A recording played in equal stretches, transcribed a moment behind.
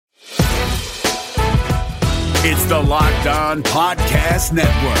It's the Locked On Podcast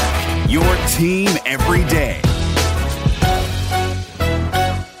Network, your team every day.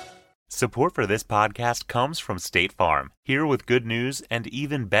 Support for this podcast comes from State Farm, here with good news and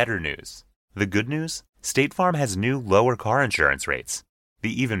even better news. The good news? State Farm has new lower car insurance rates.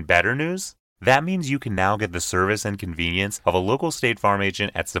 The even better news? That means you can now get the service and convenience of a local State Farm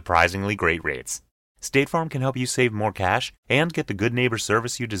agent at surprisingly great rates. State Farm can help you save more cash and get the good neighbor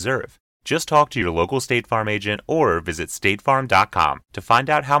service you deserve. Just talk to your local State Farm agent or visit statefarm.com to find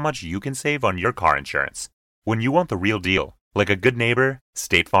out how much you can save on your car insurance. When you want the real deal, like a good neighbor,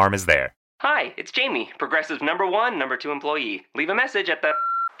 State Farm is there. Hi, it's Jamie, Progressive's number 2 employee. Leave a message at the...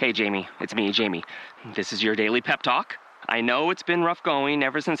 Hey, Jamie, it's me, Jamie. This is your daily pep talk. I know it's been rough going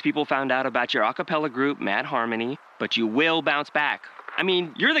ever since people found out about your a cappella group, Mad Harmony, but you will bounce back. I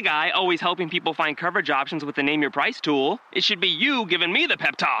mean, you're the guy always helping people find coverage options with the Name Your Price tool. It should be you giving me the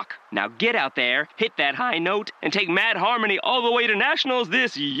pep talk. Now get out there, hit that high note, and take Mad Harmony all the way to nationals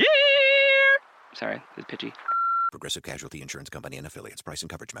this year! Sorry, it's pitchy. Progressive Casualty Insurance Company and Affiliates. Price and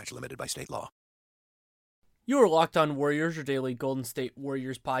coverage match limited by state law. You are Locked On Warriors, your daily Golden State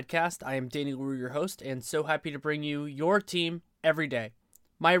Warriors podcast. I am Danny Leroux, your host, and so happy to bring you your team every day.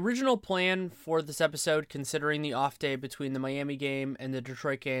 My original plan for this episode, considering the off day between the Miami game and the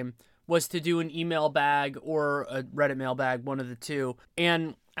Detroit game, was to do an email bag or a Reddit mailbag, one of the two.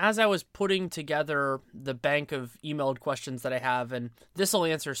 And as I was putting together the bank of emailed questions that I have, and this will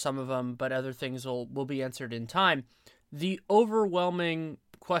answer some of them, but other things will be answered in time, the overwhelming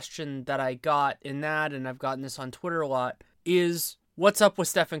question that I got in that, and I've gotten this on Twitter a lot, is what's up with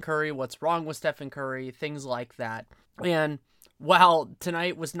Stephen Curry, what's wrong with Stephen Curry, things like that. And while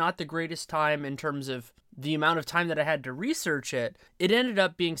tonight was not the greatest time in terms of the amount of time that I had to research it, it ended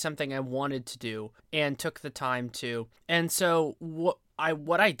up being something I wanted to do and took the time to. And so what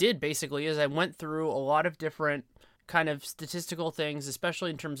I did basically is I went through a lot of different kind of statistical things,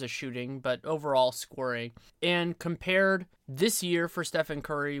 especially in terms of shooting, but overall scoring, and compared this year for Stephen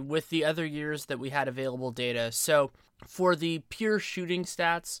Curry with the other years that we had available data. So for the pure shooting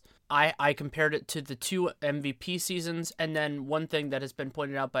stats, I compared it to the 2 MVP seasons, and then one thing that has been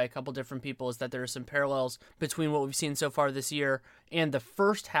pointed out by a couple different people is that there are some parallels between what we've seen so far this year and the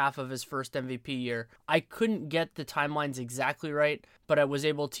first half of his first MVP year. I couldn't get the timelines exactly right, but I was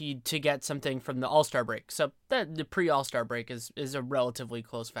able to get something from the All-Star break. So the pre-All-Star break is a relatively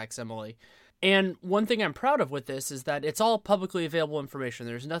close facsimile. And one thing I'm proud of with this is that it's all publicly available information.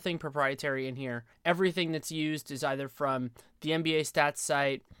 There's nothing proprietary in here. Everything that's used is either from the NBA stats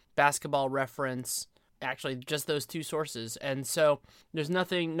site, Basketball Reference, actually just those two sources. And so there's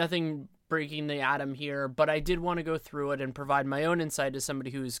nothing breaking the atom here, but I did want to go through it and provide my own insight as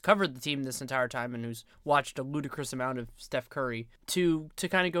somebody who's covered the team this entire time and who's watched a ludicrous amount of Steph Curry to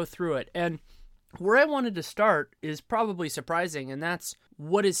kind of go through it. And where I wanted to start is probably surprising, and that's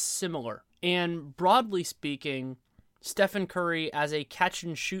what is similar. And broadly speaking, Stephen Curry as a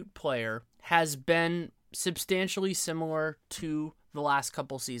catch-and-shoot player has been substantially similar to the last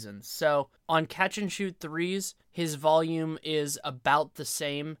couple seasons. So on catch-and-shoot threes, his volume is about the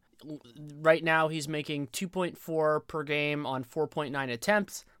same. Right now, he's making 2.4 per game on 4.9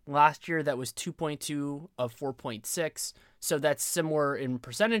 attempts. Last year, that was 2.2 of 4.6. So that's similar in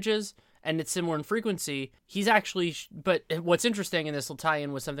percentages, and it's similar in frequency. He's actually, but what's interesting, and this will tie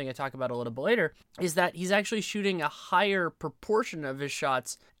in with something I talk about a little bit later, is that he's actually shooting a higher proportion of his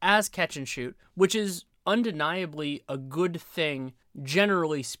shots as catch and shoot, which is undeniably a good thing,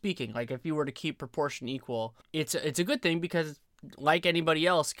 generally speaking. Like if you were to keep proportion equal, it's a good thing because like anybody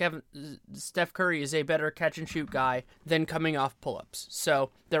else, Steph Curry is a better catch and shoot guy than coming off pull-ups. So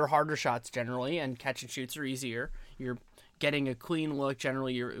they're harder shots generally, and catch and shoots are easier. You're getting a clean look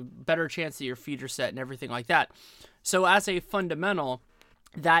generally, you're better chance that your feet are set and everything like that. So as a fundamental,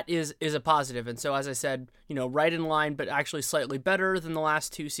 that is a positive. And so as I said, right in line, but actually slightly better than the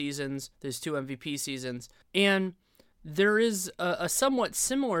last 2 seasons, those 2 MVP seasons. And there is a somewhat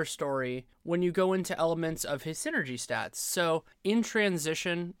similar story when you go into elements of his synergy stats. So in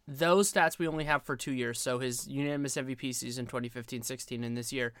transition, those stats we only have for 2 years. So his unanimous MVP season 2015-16 and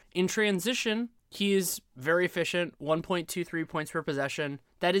this year. In transition, he is very efficient, 1.23 points per possession.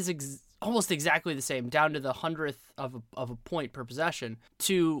 That is almost exactly the same, down to the 100th of a point per possession,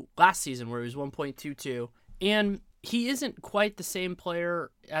 to last season where he was 1.22. And he isn't quite the same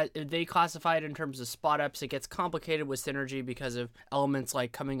player. They classify it in terms of spot ups. It gets complicated with synergy because of elements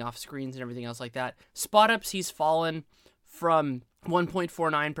like coming off screens and everything else like that. Spot ups, he's fallen from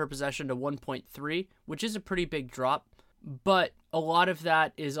 1.49 per possession to 1.3, which is a pretty big drop. But a lot of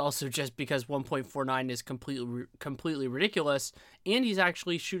that is also just because 1.49 is completely ridiculous, and he's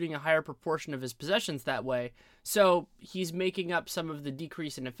actually shooting a higher proportion of his possessions that way. So he's making up some of the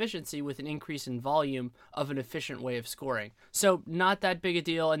decrease in efficiency with an increase in volume of an efficient way of scoring. So not that big a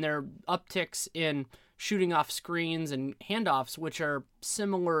deal, and there are upticks in shooting off screens and handoffs, which are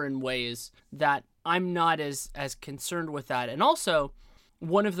similar in ways that I'm not as concerned with that. And also,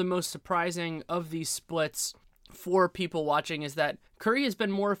 one of the most surprising of these splits for people watching is that Curry has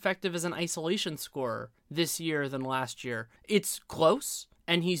been more effective as an isolation scorer this year than last year. It's close,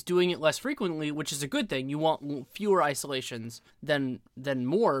 and he's doing it less frequently, which is a good thing. You want fewer isolations than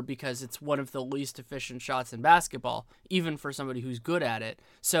more, because it's one of the least efficient shots in basketball, even for somebody who's good at it.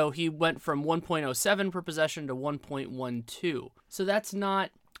 So he went from 1.07 per possession to 1.12. So that's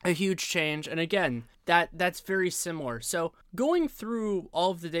not a huge change, and again, that's very similar. So going through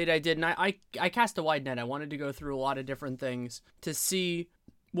all of the data I did, and I cast a wide net. I wanted to go through a lot of different things to see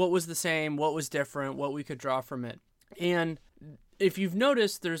what was the same, what was different, what we could draw from it. And if you've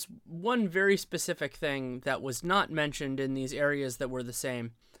noticed, there's one very specific thing that was not mentioned in these areas that were the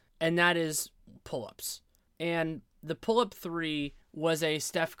same, and that is pull-ups. And the pull-up three was a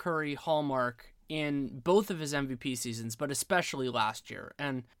Steph Curry hallmark in both of his MVP seasons, but especially last year.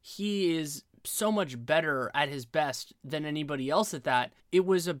 And he is so much better at his best than anybody else at that. It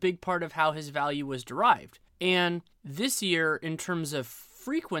was a big part of how his value was derived. And this year, in terms of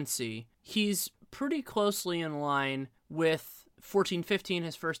frequency, he's pretty closely in line with 14-15,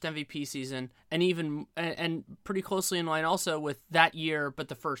 his first MVP season, and pretty closely in line also with that year, but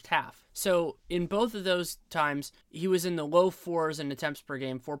the first half. So in both of those times, he was in the low fours in attempts per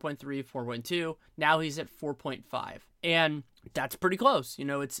game, 4.3, 4.2. Now he's at 4.5. And that's pretty close.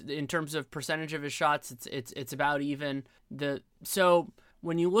 It's in terms of percentage of his shots, it's about even. So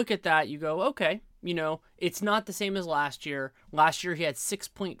when you look at that, you go, okay, it's not the same as last year. Last year he had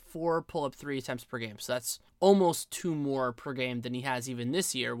 6.4 pull-up three attempts per game. So that's almost 2 more per game than he has even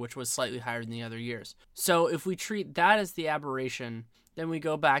this year, which was slightly higher than the other years. So if we treat that as the aberration, then we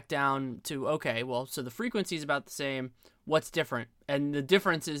go back down to, okay, well, so the frequency is about the same. What's different? And the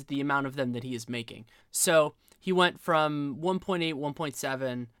difference is the amount of them that he is making. So he went from 1.8,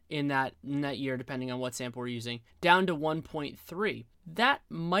 1.7 in that year, depending on what sample we're using, down to 1.3. That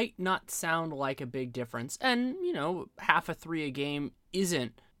might not sound like a big difference. And, half a three a game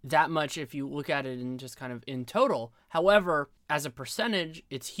isn't that much if you look at it in just kind of in total. However, as a percentage,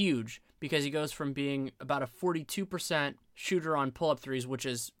 it's huge, because he goes from being about a 42% shooter on pull-up threes, which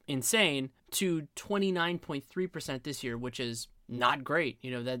is insane, to 29.3% this year, which is not great.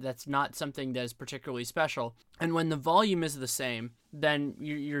 That's not something that is particularly special. And when the volume is the same, then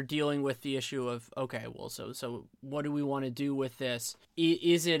you're dealing with the issue of, okay, well, so what do we want to do with this?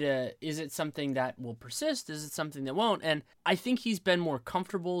 Is it something that will persist? Is it something that won't? And I think he's been more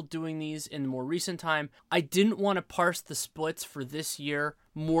comfortable doing these in the more recent time. I didn't want to parse the splits for this year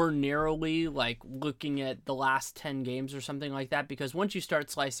more narrowly, like looking at the last 10 games or something like that, because once you start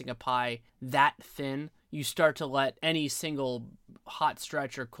slicing a pie that thin, you start to let any single hot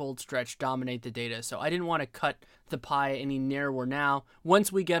stretch or cold stretch dominate the data. So I didn't want to cut the pie any narrower now.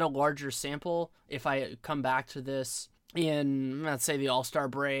 Once we get a larger sample, if I come back to this in, let's say, the All-Star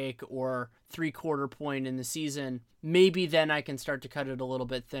break or 3/4 point in the season, maybe then I can start to cut it a little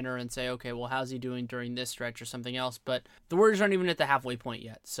bit thinner and say, okay, well, how's he doing during this stretch or something else? But the Warriors aren't even at the halfway point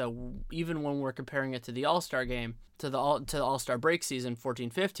yet. So even when we're comparing it to the All-Star game, to the All-Star break season,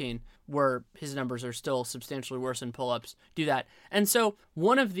 14-15, where his numbers are still substantially worse in pull-ups, do that. And so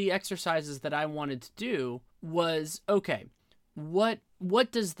one of the exercises that I wanted to do was, okay, what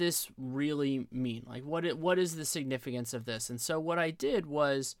does this really mean? Like, what is the significance of this? And so what I did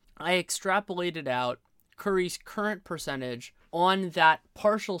was I extrapolated out Curry's current percentage on that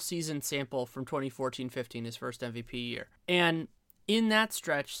partial season sample from 2014-15, his first MVP year. And in that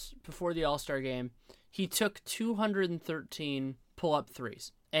stretch before the All-Star game, he took 213 pull-up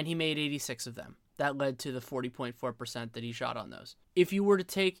threes, and he made 86 of them. That led to the 40.4% that he shot on those. If you were to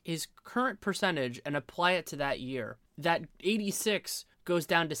take his current percentage and apply it to that year, that 86 goes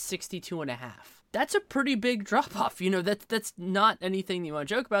down to 62.5. That's a pretty big drop-off. That's not anything you want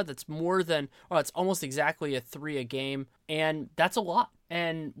to joke about. That's more than, it's almost exactly a 3 a game, and that's a lot.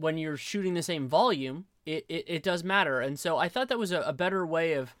 And when you're shooting the same volume, it does matter. And so I thought that was a better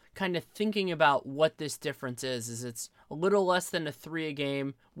way of kind of thinking about what this difference is it's a little less than a 3 a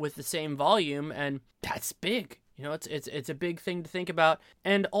game with the same volume, and that's big. It's a big thing to think about.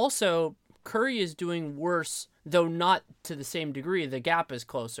 And also, Curry is doing worse, though not to the same degree. The gap is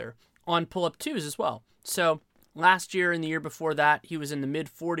closer on pull-up twos as well. So Last year and the year before that, he was in the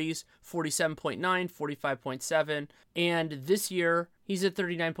mid-40s, 47.9, 45.7, and this year he's at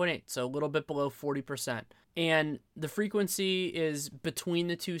 39.8, so a little bit below 40%. And the frequency is between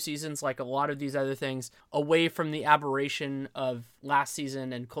the two seasons, like a lot of these other things, away from the aberration of last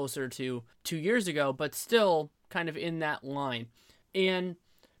season and closer to 2 years ago, but still kind of in that line. And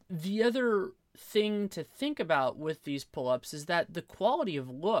the other thing to think about with these pull-ups is that the quality of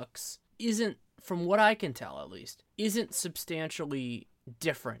looks isn't, from what I can tell at least, isn't substantially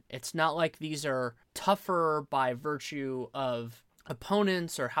different. It's not like these are tougher by virtue of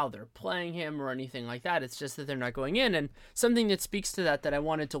opponents or how they're playing him or anything like that. It's just that they're not going in. And something that speaks to that I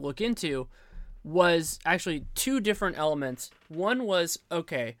wanted to look into was actually two different elements. One was,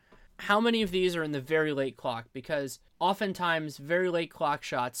 okay, how many of these are in the very late clock? Because oftentimes very late clock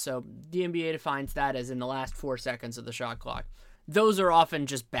shots, so the NBA defines that as in the last 4 seconds of the shot clock, those are often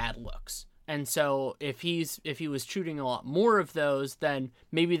just bad looks. And so if he was shooting a lot more of those, then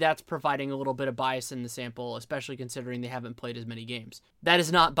maybe that's providing a little bit of bias in the sample, especially considering they haven't played as many games. That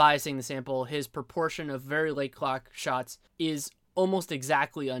is not biasing the sample. His proportion of very late clock shots is almost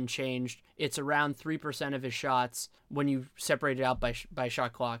exactly unchanged. It's around 3% of his shots when you separate it out by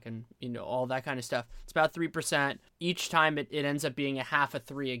shot clock and all that kind of stuff. It's about 3%. Each time it ends up being a half a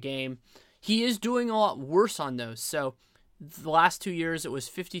three a game. He is doing a lot worse on those. So the last 2 years, it was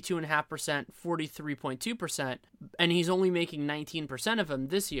 52.5%, 43.2%, and he's only making 19% of them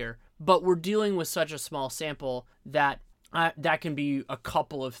this year. But we're dealing with such a small sample that that can be a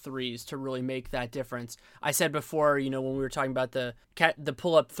couple of threes to really make that difference. I said before, when we were talking about the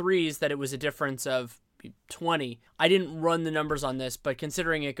pull-up threes, that it was a difference of 20. I didn't run the numbers on this, but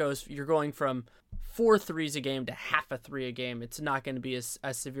considering you're going from 4 threes a game to half a three a game, it's not going to be as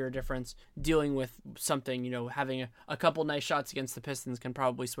severe a difference. Dealing with something, having a couple nice shots against the Pistons can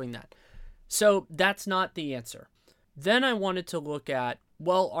probably swing that. So that's not the answer. Then I wanted to look at,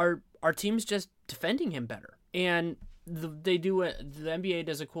 our team's just defending him better. And the NBA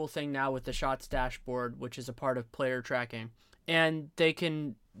does a cool thing now with the shots dashboard, which is a part of player tracking. And they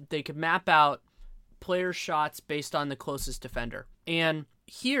can map out player shots based on the closest defender. And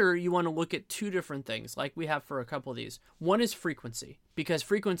here you want to look at two different things, like we have for a couple of these. One is frequency, because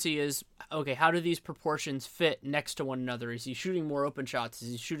frequency is, okay, how do these proportions fit next to one another? Is he shooting more open shots?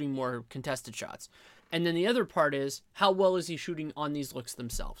 Is he shooting more contested shots? And then the other part is, how well is he shooting on these looks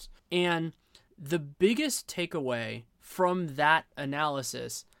themselves? And the biggest takeaway from that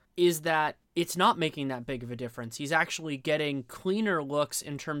analysis is that it's not making that big of a difference. He's actually getting cleaner looks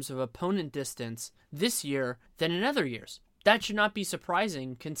in terms of opponent distance this year than in other years. That should not be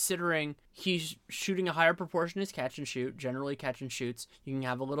surprising, considering he's shooting a higher proportion as catch and shoot, generally catch and shoots. You can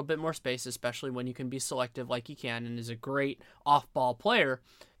have a little bit more space, especially when you can be selective like he can, and is a great off-ball player.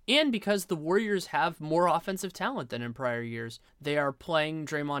 And because the Warriors have more offensive talent than in prior years. They are playing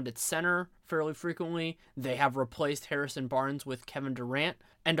Draymond at center fairly frequently. They have replaced Harrison Barnes with Kevin Durant.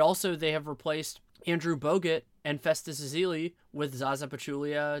 And also they have replaced Andrew Bogut and Festus Ezeli with Zaza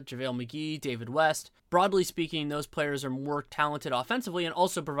Pachulia, JaVale McGee, David West. Broadly speaking, those players are more talented offensively and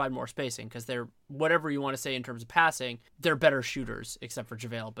also provide more spacing because they're, whatever you want to say in terms of passing, they're better shooters except for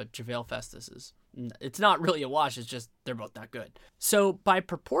JaVale, but JaVale Festus is, it's not really a wash, it's just they're both that good. So by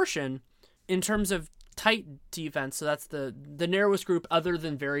proportion, in terms of tight defense, so that's the narrowest group other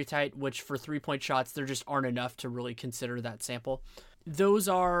than very tight, which for 3-point shots, there just aren't enough to really consider that sample. Those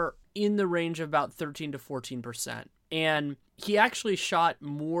are in the range of about 13 to 14%. And he actually shot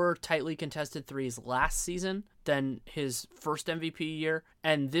more tightly contested threes last season than his first MVP year.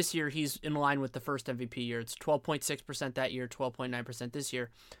 And this year, he's in line with the first MVP year. It's 12.6% that year, 12.9% this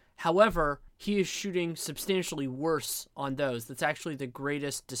year. However, he is shooting substantially worse on those. That's actually the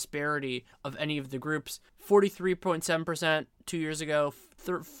greatest disparity of any of the groups. 43.7% 2 years ago,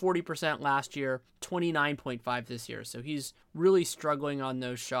 40% last year, 29.5% this year. So he's really struggling on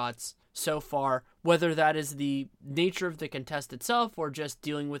those shots so far, whether that is the nature of the contest itself or just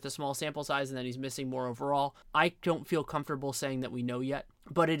dealing with a small sample size and then he's missing more overall. I don't feel comfortable saying that we know yet,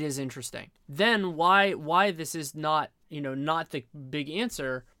 but it is interesting. Then why this is not the big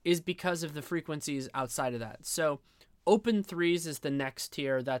answer is because of the frequencies outside of that. So open threes is the next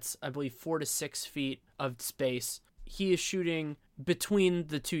tier. That's, I believe, 4 to 6 feet of space. He is shooting between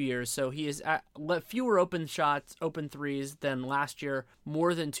the 2 years. So he is at fewer open threes than last year,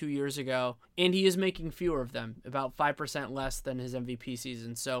 more than 2 years ago. And he is making fewer of them, about 5% less than his MVP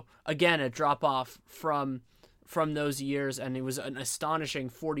season. So again, a drop off from those years, and it was an astonishing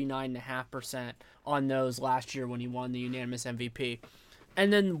 49.5% on those last year when he won the unanimous MVP.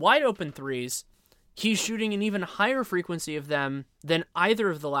 And then wide open threes, he's shooting an even higher frequency of them than either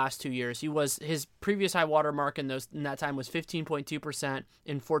of the last 2 years. His previous high water mark in that time was 15.2%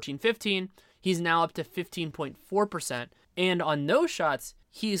 in 14-15. He's now up to 15.4%. And on those shots,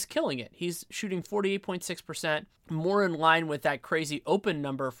 he's killing it. He's shooting 48.6%, more in line with that crazy open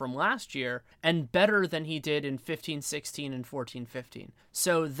number from last year, and better than he did in 15-16 and 14-15.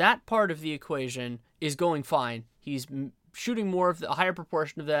 So that part of the equation is going fine. He's shooting more of a higher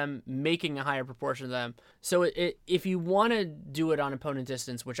proportion of them, making a higher proportion of them. So if you want to do it on opponent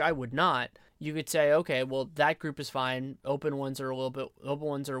distance, which I would not, you could say, okay, well, that group is fine. Open ones are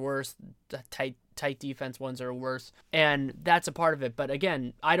worse. The tight defense ones are worse. And that's a part of it. But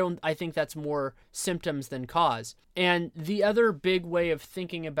again, I think that's more symptoms than cause. And the other big way of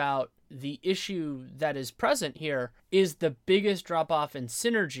thinking about the issue that is present here is the biggest drop off in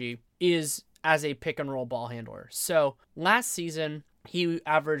synergy is as a pick and roll ball handler. So last season, he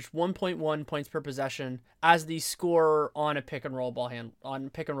averaged 1.1 points per possession as the scorer on a pick and roll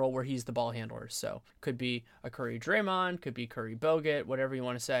where he's the ball handler. So could be a Curry Draymond, could be Curry Bogut, whatever you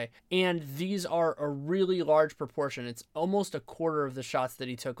want to say. And these are a really large proportion. It's almost a quarter of the shots that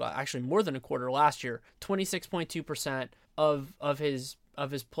he took, actually more than a quarter last year. 26.2% of his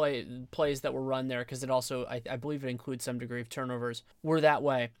plays that were run there, because it also, I believe it includes some degree of turnovers, were that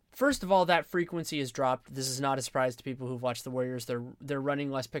way. First of all, that frequency has dropped. This is not a surprise to people who've watched the Warriors. They're running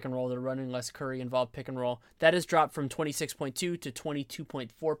less pick and roll. They're running less Curry-involved pick and roll. That has dropped from 26.2 to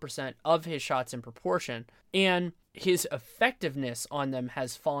 22.4% of his shots in proportion. And his effectiveness on them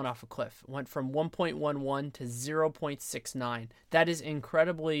has fallen off a cliff. It went from 1.11 to 0.69. That is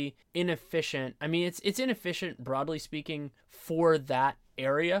incredibly inefficient. I mean, it's inefficient, broadly speaking, for that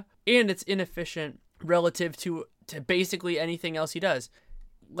area. And it's inefficient relative to basically anything else he does.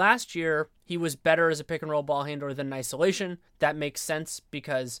 Last year, he was better as a pick and roll ball handler than in isolation. That makes sense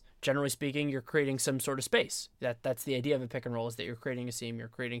because, generally speaking, you're creating some sort of space. That's the idea of a pick and roll, is that you're creating a seam, you're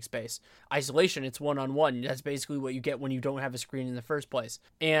creating space. Isolation, it's one-on-one. That's basically what you get when you don't have a screen in the first place.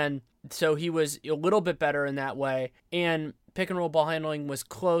 And so he was a little bit better in that way. And pick and roll ball handling was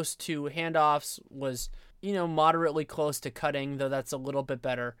close to handoffs, was, moderately close to cutting, though that's a little bit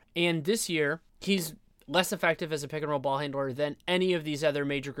better. And this year, he's less effective as a pick and roll ball handler than any of these other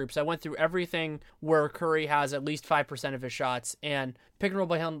major groups. I went through everything where Curry has at least 5% of his shots, and pick and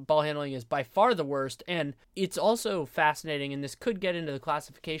roll ball handling is by far the worst. And it's also fascinating, and this could get into the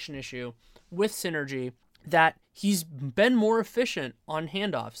classification issue with synergy, that he's been more efficient on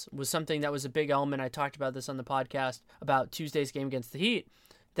handoffs. Was something that was a big element. I talked about this on the podcast about Tuesday's game against the Heat,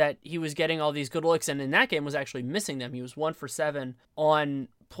 that he was getting all these good looks, and in that game was actually missing them. He was 1 for 7 on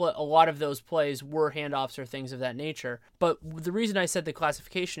a lot of those plays were handoffs or things of that nature. But the reason I said the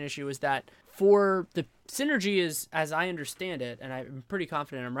classification issue is that for the synergy is, as I understand it, and I'm pretty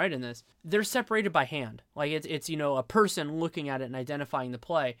confident I'm right in this, they're separated by hand. Like it's a person looking at it and identifying the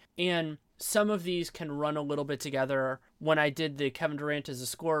play. And some of these can run a little bit together. When I did the Kevin Durant as a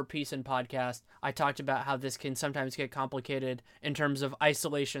scorer piece and podcast, I talked about how this can sometimes get complicated in terms of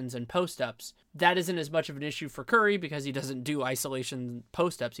isolations and post-ups. That isn't as much of an issue for Curry because he doesn't do isolation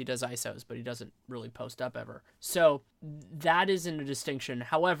post-ups. He does ISOs, but he doesn't really post up ever. So that isn't a distinction.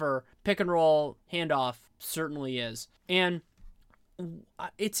 However, pick and roll, handoff certainly is. And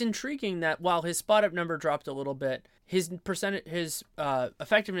it's intriguing that while his spot up number dropped a little bit, his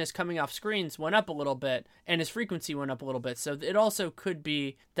effectiveness coming off screens went up a little bit, and his frequency went up a little bit. So it also could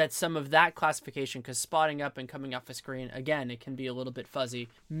be that some of that classification, because spotting up and coming off a screen, again, it can be a little bit fuzzy.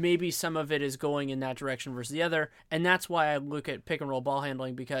 Maybe some of it is going in that direction versus the other, and that's why I look at pick and roll ball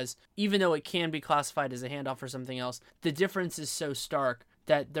handling, because even though it can be classified as a handoff or something else, the difference is so stark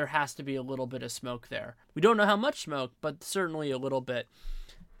that there has to be a little bit of smoke there. We don't know how much smoke, but certainly a little bit.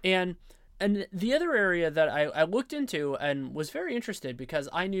 And the other area that I looked into and was very interested, because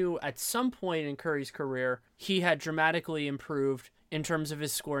I knew at some point in Curry's career, he had dramatically improved in terms of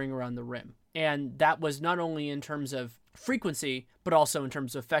his scoring around the rim. And that was not only in terms of frequency, but also in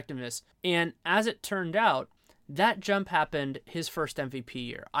terms of effectiveness. And as it turned out, that jump happened his first MVP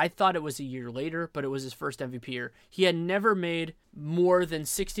year. I thought it was a year later, but it was his first MVP year. He had never made more than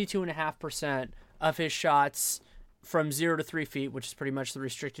 62.5% of his shots from 0 to 3 feet, which is pretty much the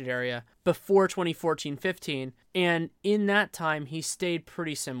restricted area, before 2014-15. And in that time, he stayed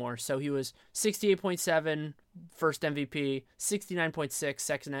pretty similar. So he was 68.7 first MVP,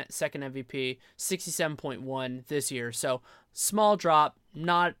 69.6 second MVP, 67.1 this year. So small drop,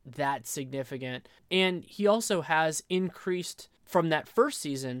 not that significant. And he also has increased from that first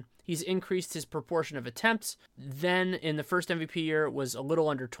season. He's increased his proportion of attempts. Then in the first MVP year, it was a little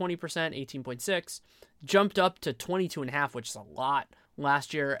under 20%, 18.6. Jumped up to 22.5, which is a lot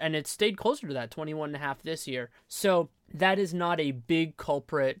last year, and it stayed closer to that, 21.5 this year. So that is not a big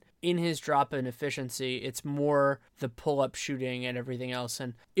culprit in his drop in efficiency. It's more the pull-up shooting and everything else.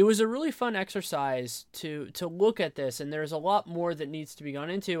 And it was a really fun exercise to look at this, and there's a lot more that needs to be gone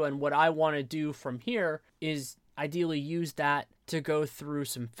into. And what I want to do from here is ideally use that to go through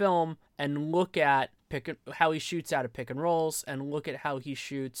some film and look at how he shoots out of pick and rolls, and look at how he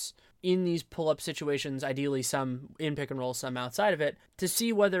shoots in these pull-up situations, ideally some in pick and roll, some outside of it, to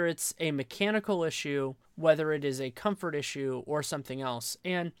see whether it's a mechanical issue, whether it is a comfort issue, or something else.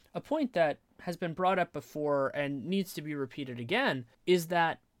 And a point that has been brought up before and needs to be repeated again is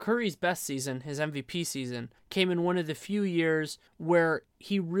that Curry's best season, his MVP season, came in one of the few years where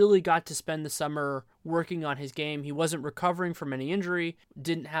he really got to spend the summer working on his game. He wasn't recovering from any injury,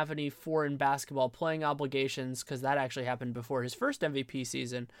 didn't have any foreign basketball playing obligations, because that actually happened before his first MVP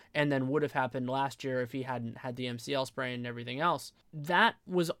season, and then would have happened last year if he hadn't had the MCL sprain and everything else. That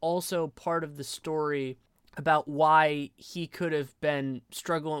was also part of the story about why he could have been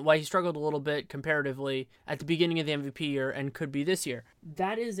struggling, why he struggled a little bit comparatively at the beginning of the MVP year and could be this year.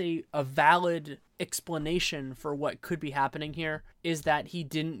 That is a valid explanation for what could be happening here, is that he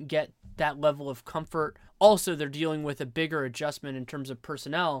didn't get that level of comfort. Also, they're dealing with a bigger adjustment in terms of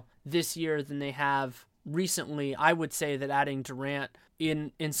personnel this year than they have recently. I would say that adding Durant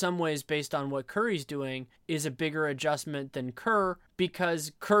in some ways, based on what Curry's doing, is a bigger adjustment than Kerr,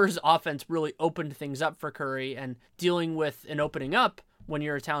 because Kerr's offense really opened things up for Curry, and dealing with an opening up when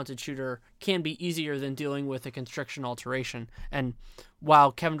you're a talented shooter can be easier than dealing with a constriction alteration. And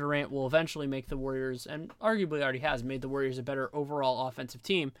while Kevin Durant will eventually make the Warriors, and arguably already has made the Warriors, a better overall offensive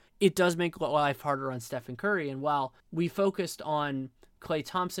team, it does make life harder on Stephen Curry. And while we focused on Klay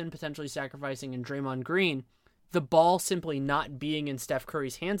Thompson potentially sacrificing and Draymond Green, the ball simply not being in Steph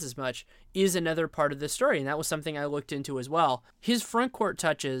Curry's hands as much is another part of this story, and that was something I looked into as well. His front court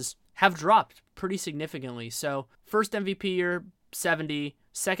touches have dropped pretty significantly. So first MVP year, 70,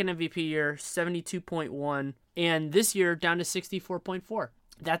 second MVP year, 72.1, and this year down to 64.4.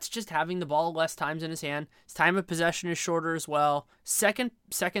 That's just having the ball less times in his hand. His time of possession is shorter as well.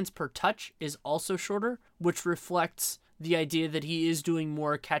 Seconds per touch is also shorter, which reflects the idea that he is doing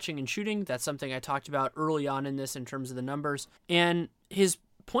more catching and shooting. That's something I talked about early on in this in terms of the numbers. And his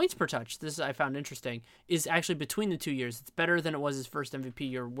points per touch, this I found interesting, is actually between the 2 years. It's better than it was his first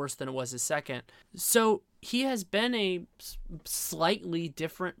MVP year, worse than it was his second. So he has been a slightly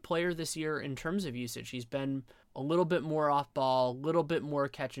different player this year in terms of usage. He's been a little bit more off ball, a little bit more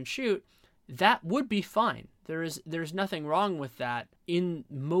catch and shoot. That would be fine. There's nothing wrong with that in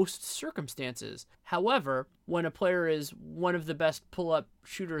most circumstances. However, when a player is one of the best pull-up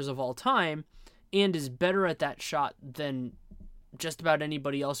shooters of all time and is better at that shot than just about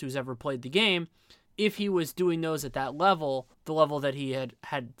anybody else who's ever played the game, if he was doing those at that level, the level that he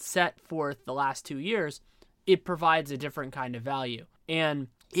had set forth the last 2 years, it provides a different kind of value. And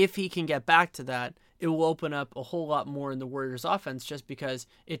if he can get back to that, it will open up a whole lot more in the Warriors offense, just because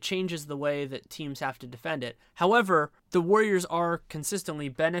it changes the way that teams have to defend it. However, the Warriors are consistently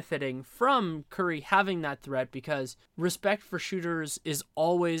benefiting from Curry having that threat, because respect for shooters is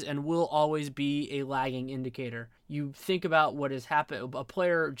always and will always be a lagging indicator. You think about what has happened, a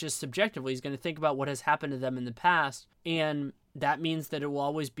player just subjectively is going to think about what has happened to them in the past, and that means that it will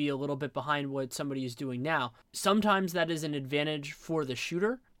always be a little bit behind what somebody is doing now. Sometimes that is an advantage for the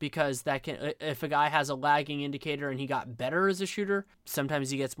shooter, because that can, if a guy has a lagging indicator and he got better as a shooter,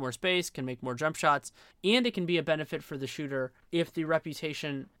 sometimes he gets more space, can make more jump shots, and it can be a benefit for the shooter if the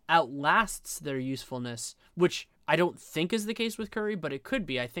reputation outlasts their usefulness, which I don't think is the case with Curry, but it could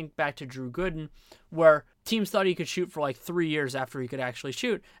be. I think back to Drew Gooden, where teams thought he could shoot for like 3 years after he could actually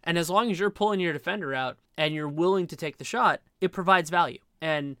shoot. And as long as you're pulling your defender out and you're willing to take the shot, it provides value.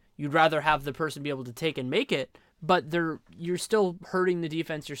 And you'd rather have the person be able to take and make it, but you're still hurting the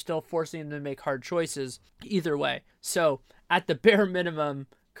defense. You're still forcing them to make hard choices either way. So at the bare minimum,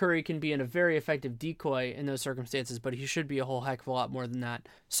 Curry can be in a very effective decoy in those circumstances, but he should be a whole heck of a lot more than that.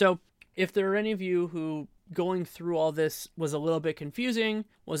 So if there are any of you who going through all this was a little bit confusing,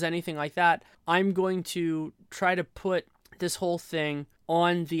 was anything like that, I'm going to try to put this whole thing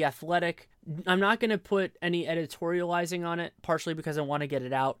on The Athletic. I'm not going to put any editorializing on it, partially because I want to get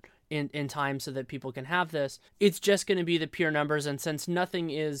it out in time so that people can have this. It's just going to be the pure numbers, and since nothing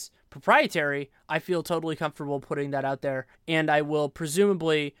is proprietary, I feel totally comfortable putting that out there, and I will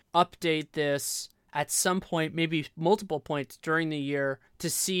presumably update this at some point, maybe multiple points during the year, to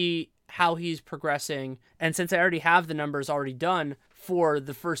see how he's progressing. And since I already have the numbers already done for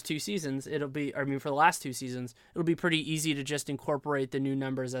the first 2 seasons, for the last 2 seasons, it'll be pretty easy to just incorporate the new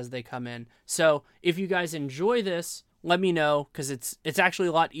numbers as they come in. So if you guys enjoy this, let me know, because it's actually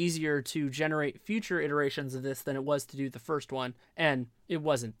a lot easier to generate future iterations of this than it was to do the first one, and it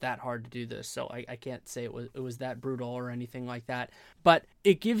wasn't that hard to do this, so I can't say it was that brutal or anything like that. But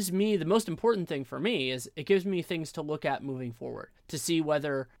it gives me, the most important thing for me is it gives me things to look at moving forward, to see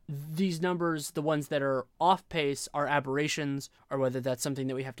whether these numbers, the ones that are off pace, are aberrations, or whether that's something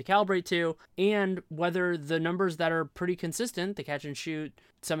that we have to calibrate to, and whether the numbers that are pretty consistent, the catch and shoot,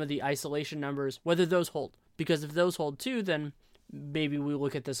 some of the isolation numbers, whether those hold. Because if those hold too, then maybe we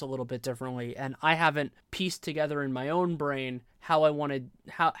look at this a little bit differently. And I haven't pieced together in my own brain how I wanted,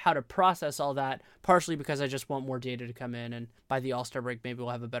 how to process all that, partially because I just want more data to come in, and by the All-Star break, maybe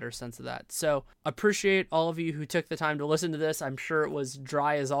we'll have a better sense of that. So appreciate all of you who took the time to listen to this. I'm sure it was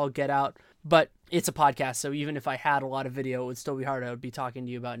dry as all get out, but it's a podcast, so even if I had a lot of video, it would still be hard. I would be talking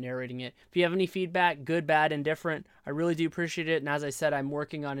to you about narrating it. If you have any feedback, good, bad, indifferent, I really do appreciate it. And as I said, I'm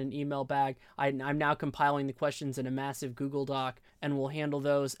working on an email bag. I'm now compiling the questions in a massive Google Doc, and we'll handle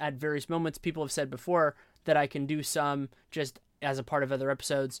those at various moments. People have said before that I can do some just as a part of other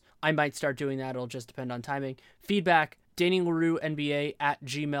episodes. I might start doing that. It'll just depend on timing. Feedback,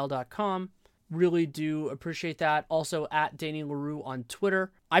 DannyLerouxNBA@gmail.com. Really do appreciate that. Also at Danny Leroux on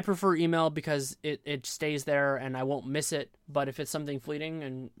Twitter. I prefer email because it stays there and I won't miss it. But if it's something fleeting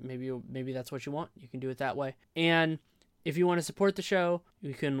and maybe that's what you want, you can do it that way. And if you want to support the show,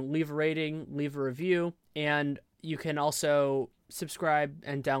 you can leave a rating, leave a review, and you can also subscribe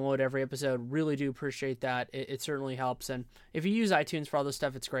and download every episode. Really do appreciate that. It certainly helps. And if you use iTunes for all this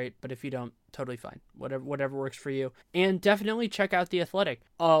stuff, it's great. But if you don't, totally fine. Whatever works for you. And definitely check out The Athletic.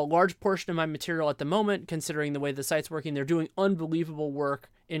 A large portion of my material at the moment, considering the way the site's working, they're doing unbelievable work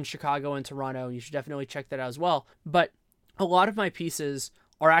in Chicago and Toronto. You should definitely check that out as well. But a lot of my pieces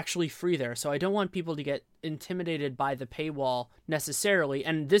are actually free there. So I don't want people to get intimidated by the paywall necessarily.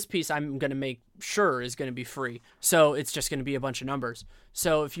 And this piece I'm going to make sure is going to be free. So it's just going to be a bunch of numbers.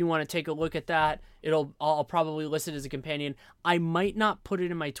 So if you want to take a look at that, I'll probably list it as a companion. I might not put it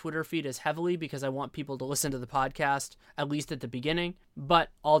in my Twitter feed as heavily because I want people to listen to the podcast, at least at the beginning, but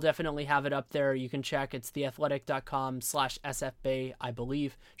I'll definitely have it up there. You can check. It's theathletic.com/SFBay, I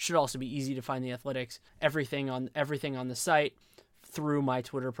believe. Should also be easy to find The Athletics, everything on the site, through my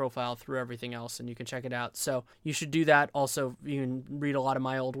Twitter profile, through everything else, and you can check it out. So you should do that. Also, you can read a lot of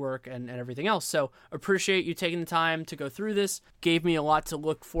my old work and everything else. So appreciate you taking the time to go through this. Gave me a lot to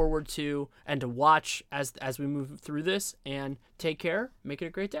look forward to and to watch as we move through this. And take care. Make it a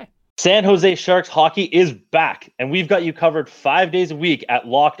great day. San Jose Sharks hockey is back, and we've got you covered 5 days a week at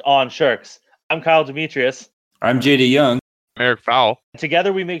Locked On Sharks. I'm Kyle Demetrius. I'm JD Young. Eric Fowl.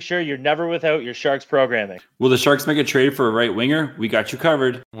 Together, we make sure you're never without your Sharks programming. Will the Sharks make a trade for a right winger? We got you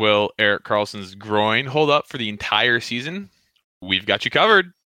covered. Will Erik Karlsson's groin hold up for the entire season? We've got you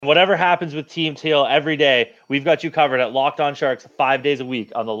covered. Whatever happens with Team Teal every day, we've got you covered at Locked On Sharks 5 days a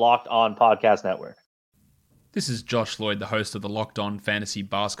week on the Locked On Podcast Network. This is Josh Lloyd, the host of the Locked On Fantasy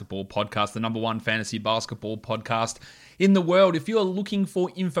Basketball Podcast, the #1 fantasy basketball podcast in the world. If you're looking for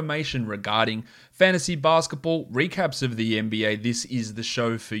information regarding fantasy basketball, recaps of the NBA, this is the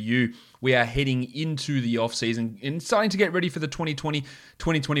show for you. We are heading into the offseason and starting to get ready for the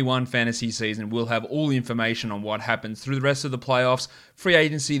 2020-2021 fantasy season. We'll have all the information on what happens through the rest of the playoffs, free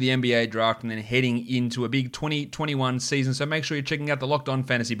agency, the NBA draft, and then heading into a big 2021 season. So make sure you're checking out the Locked On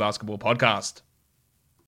Fantasy Basketball Podcast.